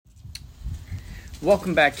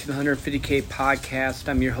Welcome back to the 150K podcast.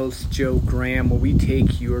 I'm your host, Joe Graham, where we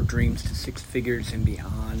take your dreams to six figures and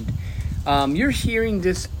beyond. You're hearing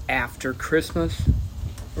this after Christmas.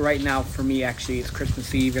 Right now, for me, actually, it's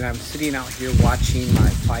Christmas Eve, and I'm sitting out here watching my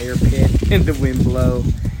fire pit and the wind blow.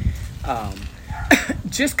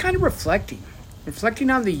 Just kind of reflecting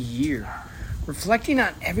on the year, reflecting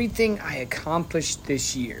on everything I accomplished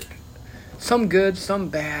this year. Some good, some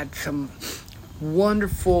bad, some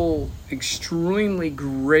wonderful, extremely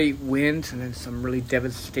great wins, and then some really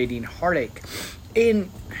devastating heartache. And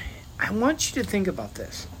I want you to think about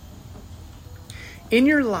this. In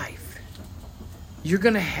your life, you're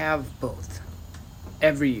going to have both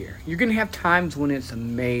every year. You're going to have times when it's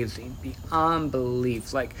amazing, beyond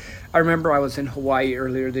belief. Like, I remember I was in Hawaii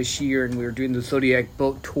earlier this year, and we were doing the Zodiac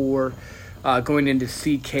boat tour, going into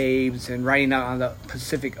sea caves and riding out on the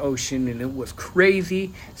Pacific Ocean, and it was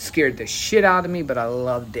crazy, scared the shit out of me, but I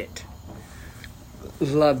loved it.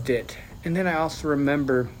 And then I also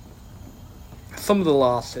remember some of the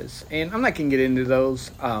losses, and I'm not going to get into those.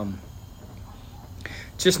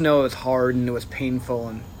 Just know it was hard and it was painful,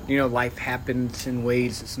 and life happens in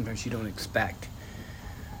ways that sometimes you don't expect.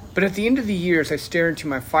 But at the end of the year, as I stare into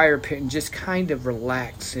my fire pit and just kind of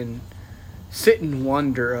relax and sit in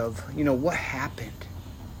wonder of, what happened,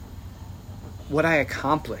 what I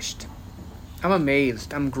accomplished. I'm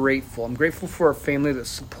amazed. I'm grateful. I'm grateful for a family that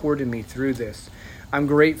supported me through this. I'm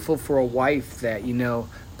grateful for a wife that,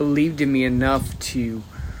 believed in me enough to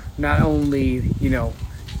not only,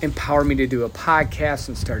 empower me to do a podcast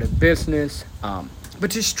and start a business,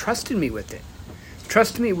 but just trusted me with it.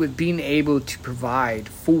 Trusted me with being able to provide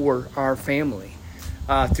for our family.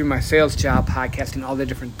 Through my sales job, podcasting, all the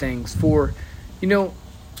different things, for,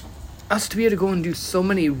 us to be able to go and do so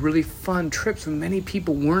many really fun trips when many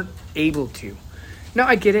people weren't able to. Now,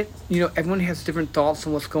 I get it. Everyone has different thoughts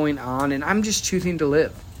on what's going on, and I'm just choosing to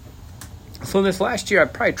live. So this last year, I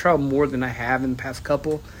probably traveled more than I have in the past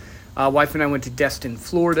couple. Wife and I went to Destin,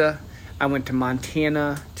 Florida. I went to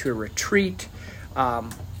Montana to a retreat.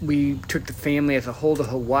 We took the family as a whole to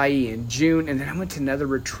Hawaii in June, and then I went to another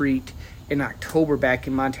retreat in October back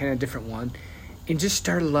in Montana, a different one, and just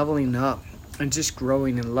started leveling up and just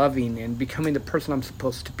growing and loving and becoming the person I'm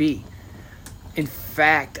supposed to be. In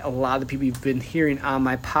fact, a lot of the people you've been hearing on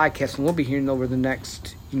my podcast and we'll be hearing over the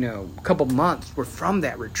next, couple months were from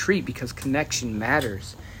that retreat, because connection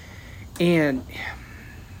matters. And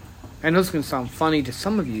I know it's going to sound funny to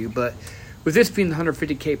some of you, but with this being the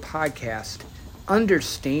 150K podcast,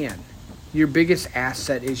 understand your biggest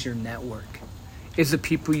asset is your network. Is the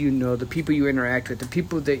people you know, the people you interact with, the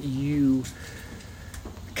people that you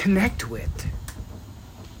connect with.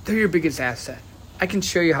 They're your biggest asset. I can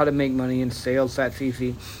show you how to make money in sales. That's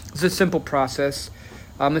easy. It's a simple process.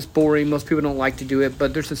 It's boring. Most people don't like to do it,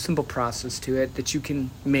 but there's a simple process to it that you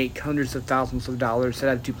can make hundreds of thousands of dollars that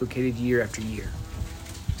I've duplicated year after year.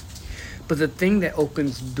 But the thing that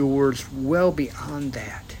opens doors well beyond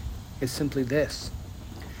that is simply this: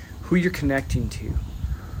 who you're connecting to.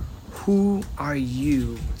 Who are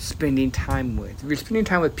you spending time with? If you're spending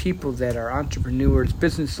time with people that are entrepreneurs,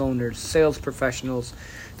 business owners, sales professionals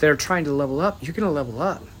that are trying to level up, you're going to level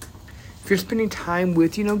up. If you're spending time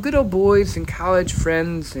with, good old boys and college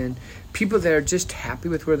friends and people that are just happy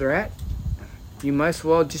with where they're at, you might as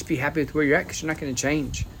well just be happy with where you're at, because you're not going to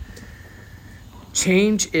change.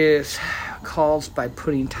 Change is caused by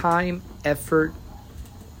putting time, effort,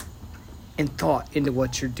 and thought into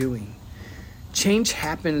what you're doing. Change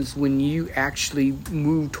happens when you actually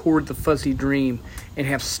move toward the fuzzy dream and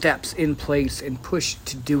have steps in place and push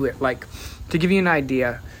to do it. Like, to give you an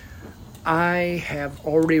idea, I have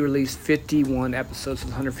already released 51 episodes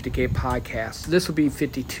of the 150K podcast. This will be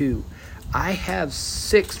 52. I have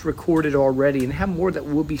 6 recorded already and have more that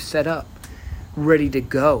will be set up, ready to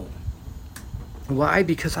go. Why?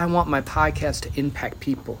 Because I want my podcast to impact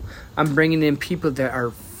people. I'm bringing in people that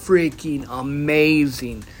are freaking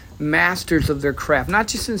amazing, masters of their craft, not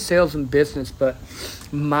just in sales and business, but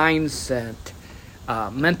mindset,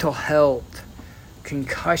 mental health,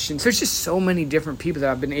 concussions. There's just so many different people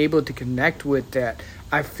that I've been able to connect with that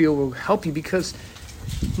I feel will help you, because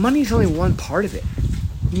money is only one part of it.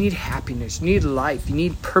 You need happiness, you need life, you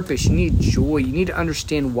need purpose, you need joy, you need to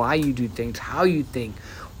understand why you do things, how you think,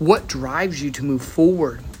 what drives you to move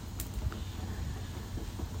forward.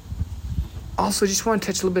 Also, just want to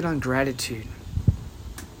touch a little bit on gratitude.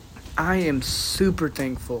 I am super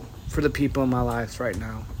thankful for the people in my life right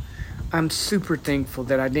now. I'm super thankful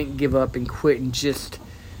that I didn't give up and quit and just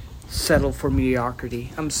settle for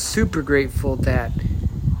mediocrity. I'm super grateful that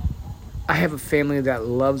I have a family that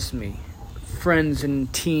loves me, friends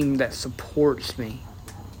and team that supports me.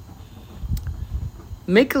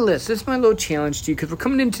 Make a list. This is my little challenge to you, because we're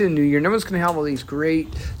coming into the new year and everyone's going to have all these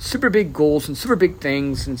great, super big goals and super big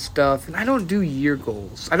things and stuff. And I don't do year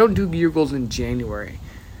goals. I don't do year goals in January.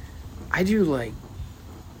 I do like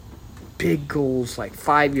big goals, like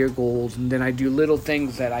 5-year goals, and then I do little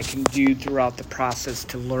things that I can do throughout the process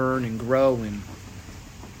to learn and grow and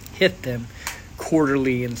hit them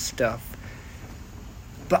quarterly and stuff.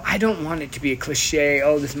 But I don't want it to be a cliche,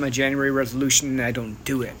 oh, this is my January resolution, and I don't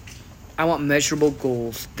do it. I want measurable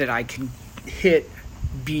goals that I can hit,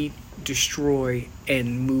 beat, destroy,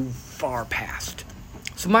 and move far past.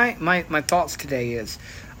 So my thoughts today is,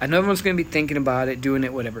 I know everyone's going to be thinking about it, doing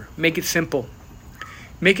it, whatever. Make it simple.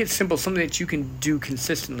 Make it simple, something that you can do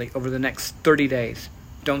consistently over the next 30 days.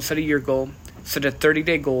 Don't set a year goal. Set a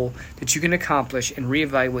 30-day goal that you can accomplish and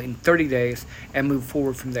reevaluate in 30 days and move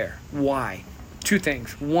forward from there. Why? 2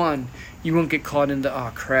 things. 1, you won't get caught into,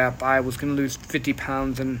 oh crap, I was going to lose 50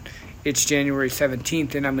 pounds and it's January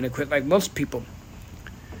 17th and I'm going to quit like most people.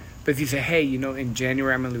 But if you say, hey, in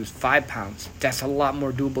January I'm going to lose 5 pounds, that's a lot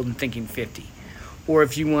more doable than thinking 50. Or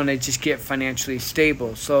if you want to just get financially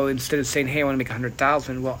stable, so instead of saying, hey, I want to make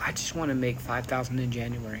 100,000, well, I just want to make 5,000 in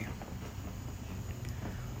January.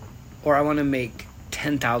 Or I want to make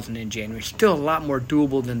 10,000 in January. Still a lot more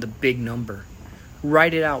doable than the big number.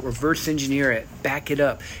 Write it out, reverse engineer it, back it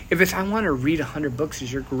up. If it's, I want to read 100 books,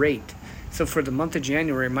 you're great. So for the month of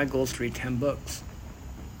January, my goal is to read 10 books.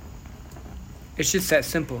 It's just that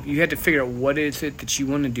simple. You had to figure out what is it that you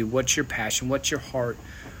want to do, what's your passion, what's your heart,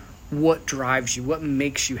 what drives you, what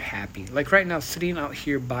makes you happy. Like right now, sitting out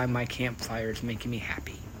here by my campfire is making me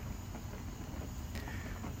happy.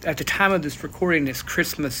 At the time of this recording, it's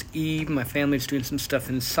Christmas Eve. My family's doing some stuff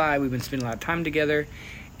inside. We've been spending a lot of time together.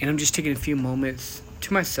 And I'm just taking a few moments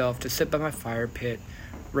to myself to sit by my fire pit,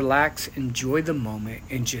 relax, enjoy the moment,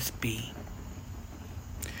 and just be.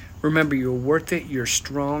 Remember, you're worth it. You're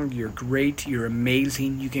strong. You're great. You're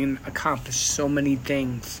amazing. You can accomplish so many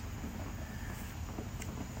things.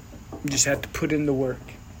 You just have to put in the work.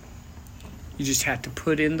 You just have to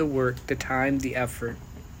put in the work, the time, the effort.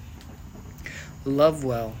 Love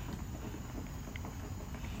well.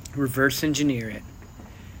 Reverse engineer it.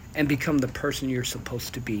 And become the person you're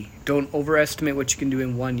supposed to be. Don't overestimate what you can do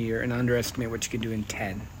in 1 year and underestimate what you can do in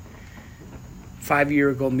 10. 5 year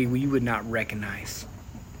ago me, you would not recognize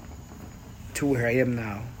to where I am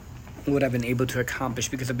now. What I've been able to accomplish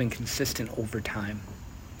because I've been consistent over time.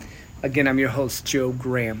 Again, I'm your host, Joe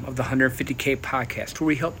Graham of the 150K Podcast, where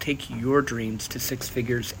we help take your dreams to 6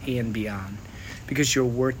 figures and beyond. Because you're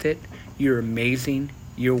worth it, you're amazing,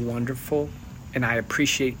 you're wonderful, and I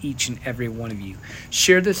appreciate each and every one of you.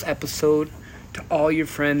 Share this episode to all your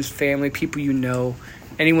friends, family, people you know,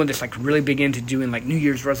 anyone that's like really big into doing like New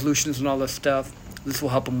Year's resolutions and all this stuff. This will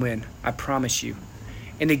help them win. I promise you.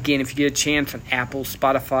 And again, if you get a chance on Apple,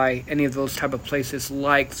 Spotify, any of those type of places,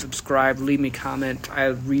 like, subscribe, leave me a comment. I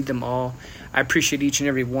read them all. I appreciate each and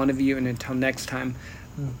every one of you. And until next time,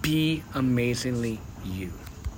 be amazingly you.